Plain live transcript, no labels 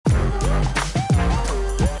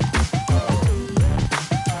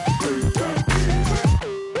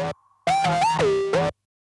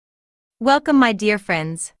Welcome my dear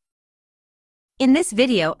friends. In this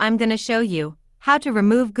video I'm gonna show you how to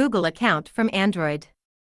remove Google account from Android.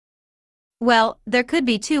 Well, there could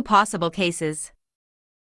be two possible cases.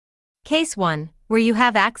 Case 1, where you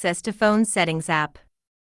have access to phone settings app.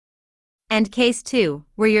 And case 2,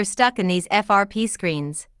 where you're stuck in these FRP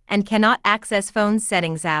screens and cannot access phone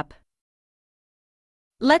settings app.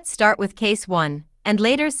 Let's start with case 1 and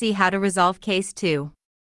later see how to resolve case 2.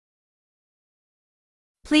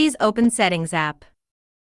 Please open Settings app.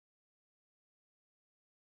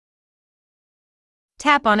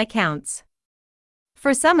 Tap on Accounts.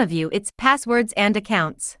 For some of you it's Passwords and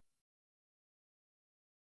Accounts.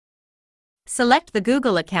 Select the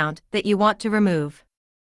Google account that you want to remove.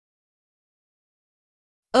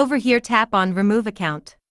 Over here tap on Remove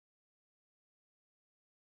Account.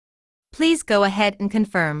 Please go ahead and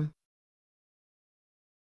confirm.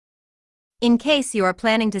 In case you are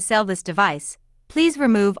planning to sell this device, please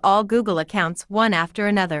remove all Google accounts one after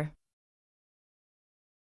another.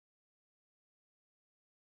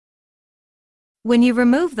 When you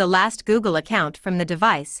remove the last Google account from the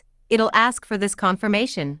device, it'll ask for this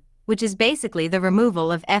confirmation, which is basically the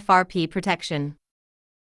removal of FRP protection.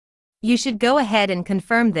 You should go ahead and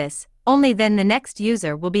confirm this, only then the next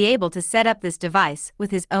user will be able to set up this device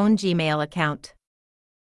with his own Gmail account.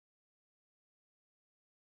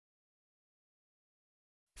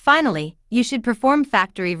 Finally, you should perform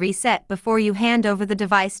factory reset before you hand over the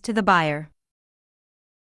device to the buyer.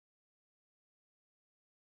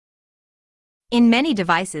 In many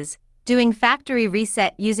devices, doing factory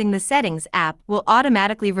reset using the Settings app will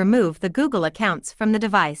automatically remove the Google accounts from the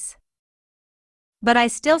device. But I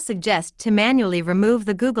still suggest to manually remove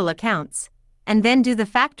the Google accounts, and then do the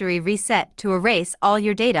factory reset to erase all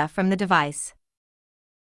your data from the device.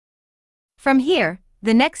 From here,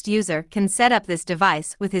 the next user can set up this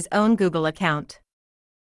device with his own Google account.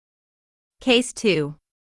 Case 2.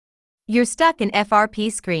 You're stuck in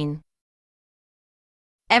FRP screen.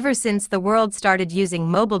 Ever since the world started using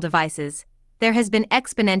mobile devices, there has been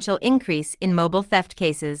exponential increase in mobile theft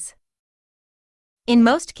cases. In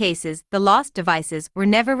most cases, the lost devices were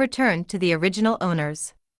never returned to the original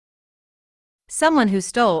owners. Someone who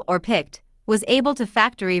stole or picked was able to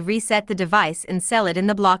factory reset the device and sell it in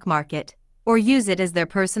the black market, or use it as their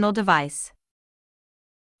personal device.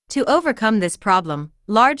 To overcome this problem,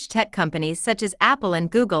 large tech companies such as Apple and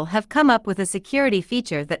Google have come up with a security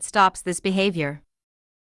feature that stops this behavior.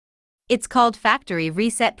 It's called Factory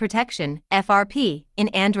Reset Protection, FRP, in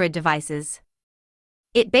Android devices.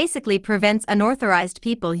 It basically prevents unauthorized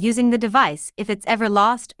people using the device if it's ever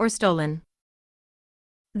lost or stolen.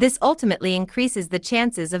 This ultimately increases the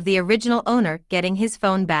chances of the original owner getting his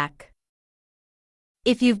phone back.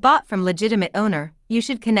 If you've bought from legitimate owner, you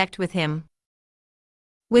should connect with him.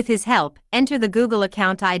 With his help, enter the Google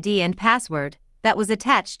account ID and password that was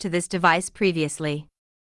attached to this device previously.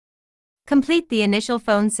 Complete the initial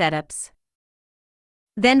phone setups.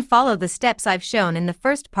 Then follow the steps I've shown in the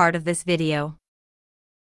first part of this video.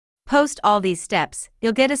 Post all these steps,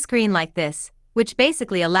 you'll get a screen like this, which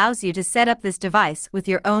basically allows you to set up this device with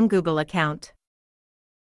your own Google account.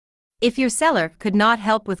 If your seller could not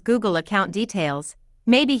help with Google account details,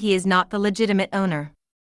 maybe he is not the legitimate owner.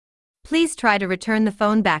 Please try to return the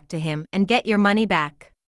phone back to him and get your money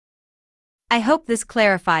back. I hope this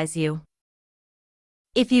clarifies you.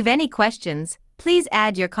 If you've any questions, please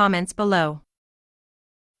add your comments below.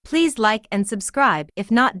 Please like and subscribe if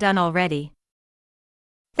not done already.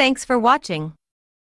 Thanks for watching.